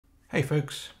Hey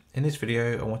folks, in this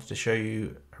video I wanted to show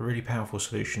you a really powerful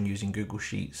solution using Google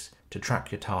Sheets to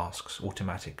track your tasks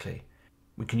automatically.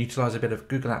 We can utilize a bit of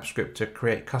Google Apps Script to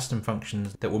create custom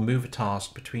functions that will move a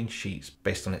task between sheets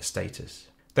based on its status.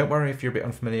 Don't worry if you're a bit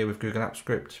unfamiliar with Google Apps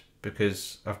Script,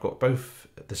 because I've got both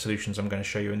the solutions I'm going to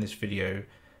show you in this video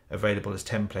available as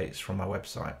templates from my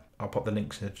website. I'll pop the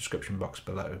links in the description box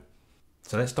below.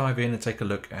 So let's dive in and take a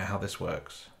look at how this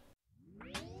works.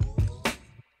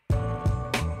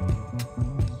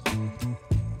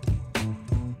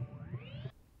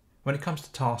 When it comes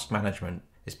to task management,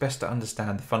 it's best to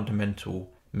understand the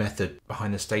fundamental method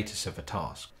behind the status of a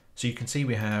task. So you can see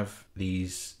we have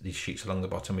these sheets along the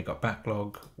bottom. We've got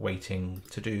backlog, waiting,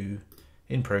 to do,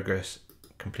 in progress,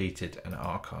 completed and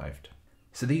archived.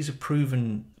 So these are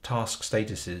proven task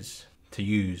statuses to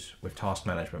use with task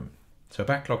management. So a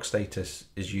backlog status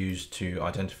is used to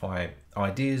identify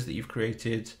ideas that you've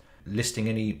created, listing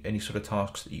any sort of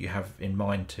tasks that you have in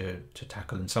mind to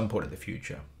tackle in some point in the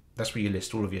future. That's where you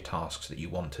list all of your tasks that you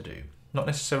want to do. Not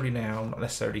necessarily now, not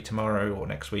necessarily tomorrow or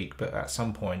next week, but at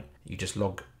some point you just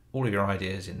log all of your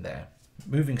ideas in there.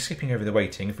 Skipping over the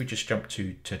waiting, if we just jump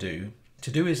to do.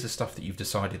 To do is the stuff that you've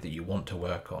decided that you want to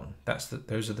work on.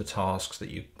 Those are the tasks that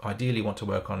you ideally want to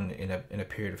work on in a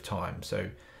period of time. So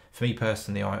for me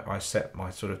personally, I set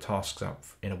my sort of tasks up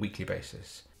in a weekly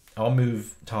basis. I'll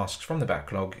move tasks from the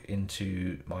backlog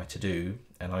into my to-do,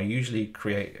 and I usually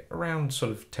create around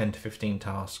sort of 10 to 15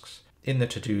 tasks in the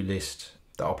to-do list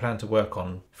that I'll plan to work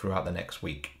on throughout the next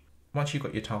week. Once you've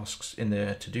got your tasks in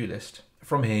the to-do list,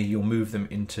 from here you'll move them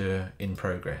into in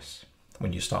progress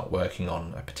when you start working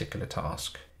on a particular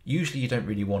task. Usually you don't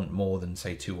really want more than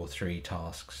say 2 or 3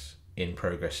 tasks in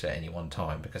progress at any one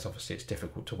time, because obviously it's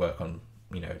difficult to work on,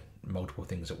 multiple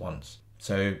things at once.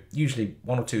 So usually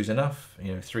 1 or 2 is enough,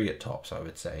 3 at tops I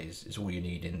would say is all you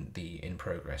need in the in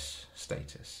progress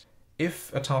status.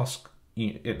 If a task,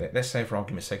 let's say for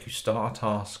argument's sake you start a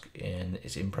task and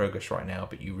it's in progress right now,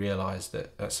 but you realise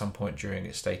that at some point during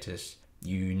its status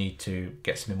you need to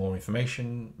get some more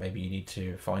information, maybe you need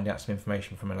to find out some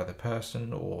information from another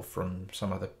person or from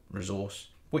some other resource,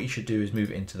 what you should do is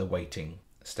move it into the waiting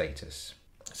status.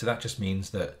 So that just means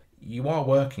that you are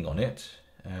working on it.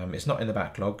 It's not in the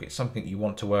backlog. It's something you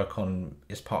want to work on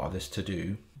as part of this to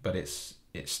do, but it's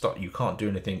stopped. You can't do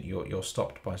anything. You're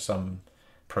stopped by some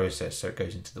process, so it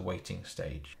goes into the waiting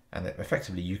stage. And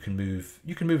effectively, you can move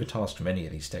a task from any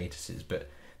of these statuses.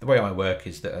 But the way I work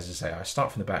is that, as I say, I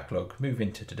start from the backlog, move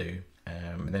into to do,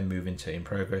 and then move into in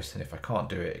progress. And if I can't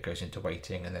do it, it goes into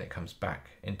waiting, and then it comes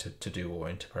back into to do or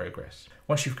into progress.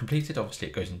 Once you've completed, obviously,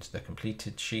 it goes into the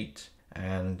completed sheet,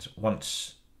 and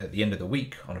once at the end of the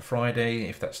week on a Friday,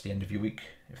 if that's the end of your week,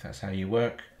 if that's how you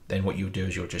work, then what you'll do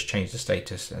is you'll just change the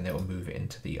status and it will move it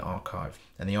into the archive.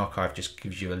 And the archive just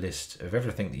gives you a list of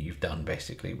everything that you've done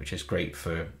basically, which is great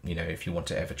for, if you want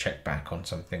to ever check back on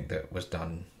something that was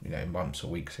done, months or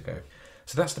weeks ago.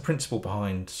 So that's the principle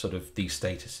behind sort of these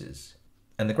statuses.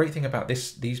 And the great thing about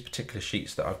these particular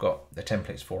sheets that I've got the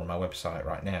templates for on my website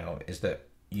right now is that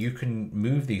you can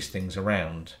move these things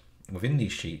around within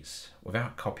these sheets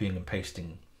without copying and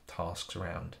pasting tasks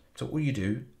around. So all you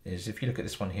do is, if you look at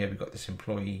this one here, we've got this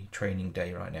employee training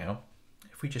day right now.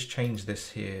 If we just change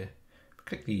this here,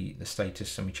 click the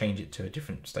status and we change it to a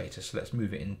different status, so let's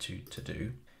move it into to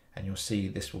do, and you'll see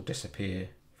this will disappear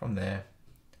from there.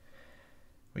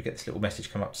 We get this little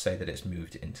message come up to say that it's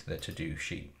moved into the to do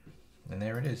sheet, and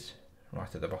there it is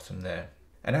right at the bottom there.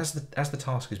 And as the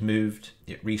task is moved,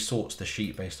 it resorts the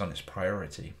sheet based on its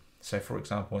priority. So for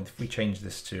example, if we change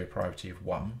this to a priority of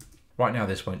 1, right now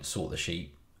this won't sort the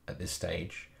sheet at this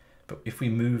stage, but if we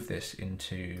move this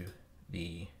into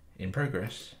the in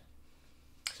progress,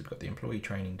 so we've got the employee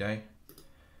training day,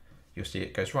 you'll see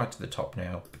it goes right to the top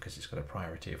now because it's got a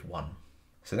priority of 1.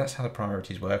 So that's how the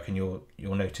priorities work, and you'll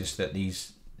notice that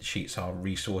these sheets are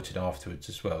resorted afterwards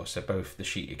as well. So both the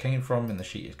sheet it came from and the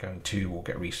sheet it's going to will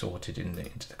get resorted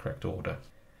into the correct order.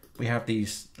 We have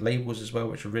these labels as well,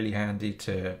 which are really handy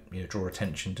to draw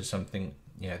attention to something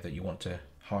that you want to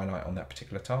highlight on that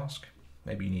particular task.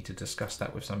 Maybe you need to discuss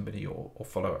that with somebody or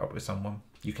follow it up with someone.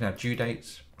 You can have due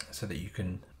dates so that you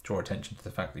can draw attention to the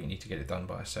fact that you need to get it done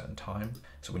by a certain time.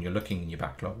 So when you're looking in your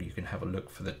backlog, you can have a look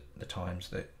for the times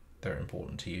that they're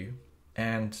important to you.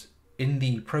 And in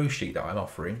the pro sheet that I'm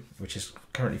offering, which is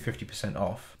currently 50%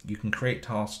 off, you can create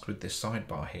tasks with this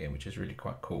sidebar here, which is really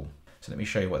quite cool. So let me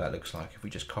show you what that looks like. If we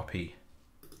just copy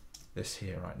this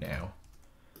here right now.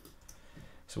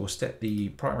 So we'll set the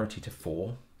priority to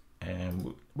 4,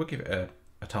 and we'll give it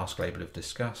a task label of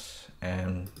discuss,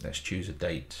 and let's choose a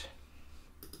date.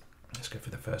 Let's go for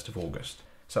the 1st of August.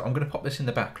 So I'm going to pop this in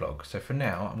the backlog. So for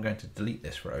now, I'm going to delete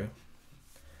this row.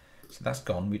 So that's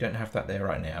gone. We don't have that there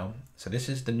right now. So this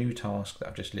is the new task that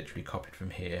I've just literally copied from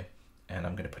here, and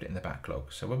I'm going to put it in the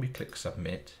backlog. So when we click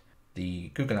submit, the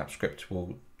Google Apps script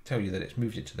will tell you that it's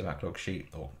moved it to the backlog sheet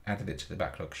or added it to the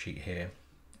backlog sheet here.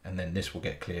 And then this will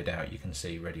get cleared out. You can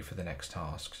see ready for the next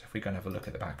task. So if we go and have a look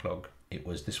at the backlog, it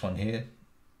was this one here,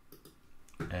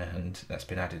 and that's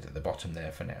been added at the bottom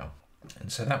there for now. And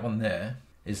so that one there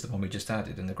is the one we just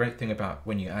added. And the great thing about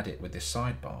when you add it with this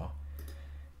sidebar,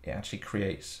 it actually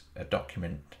creates a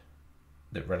document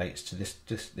that relates to this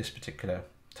particular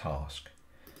task.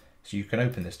 So you can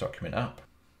open this document up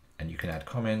and you can add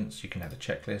comments, you can add a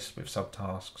checklist with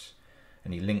subtasks,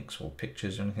 any links or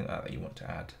pictures or anything like that you want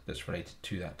to add that's related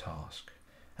to that task.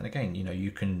 And again, you know, you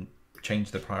can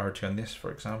change the priority on this, for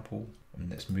example, and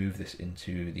let's move this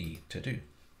into the to-do.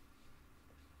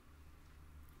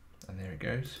 And there it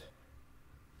goes.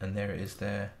 And there it is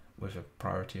there with a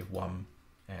priority of 1,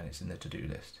 and it's in the to-do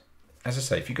list. As I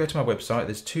say, if you go to my website,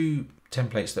 there's 2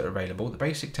 templates that are available. The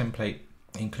basic template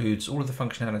includes all of the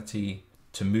functionality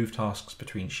to move tasks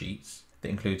between sheets. That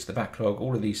includes the backlog,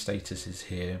 all of these statuses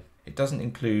here. It doesn't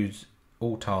include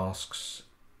all tasks,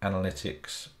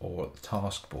 analytics, or the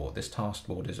task board. This task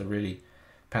board is a really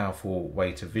powerful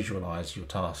way to visualize your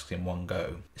tasks in one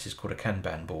go. This is called a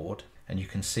Kanban board, and you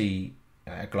can see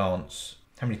at a glance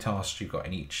how many tasks you've got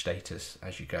in each status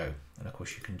as you go. And of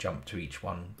course you can jump to each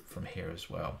one from here as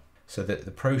well. So that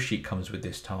the Pro sheet comes with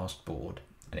this task board,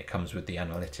 and it comes with the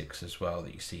analytics as well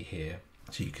that you see here.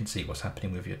 So you can see what's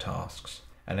happening with your tasks.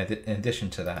 And in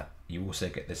addition to that, you also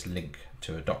get this link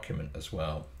to a document as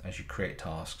well. As you create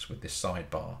tasks with this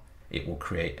sidebar, it will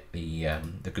create the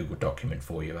Google document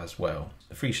for you as well.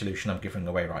 The free solution I'm giving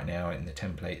away right now in the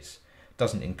templates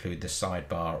doesn't include this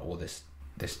sidebar or this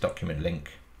document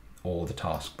link or the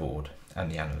task board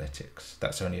and the analytics.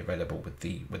 That's only available with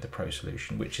the Pro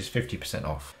solution, which is 50%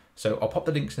 off. So I'll pop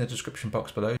the links in the description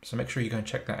box below, so make sure you go and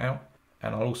check that out.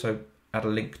 And I'll also add a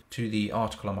link to the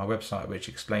article on my website which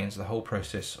explains the whole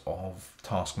process of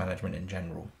task management in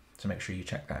general, so make sure you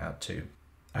check that out too.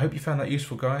 I hope you found that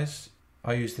useful, guys.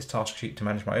 I use this task sheet to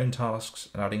manage my own tasks,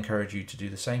 and I'd encourage you to do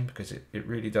the same, because it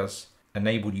really does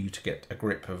enable you to get a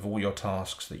grip of all your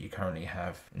tasks that you currently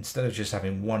have. Instead of just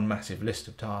having one massive list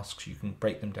of tasks, you can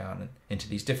break them down into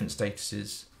these different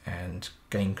statuses and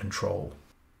gain control.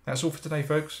 That's all for today,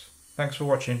 folks. Thanks for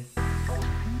watching.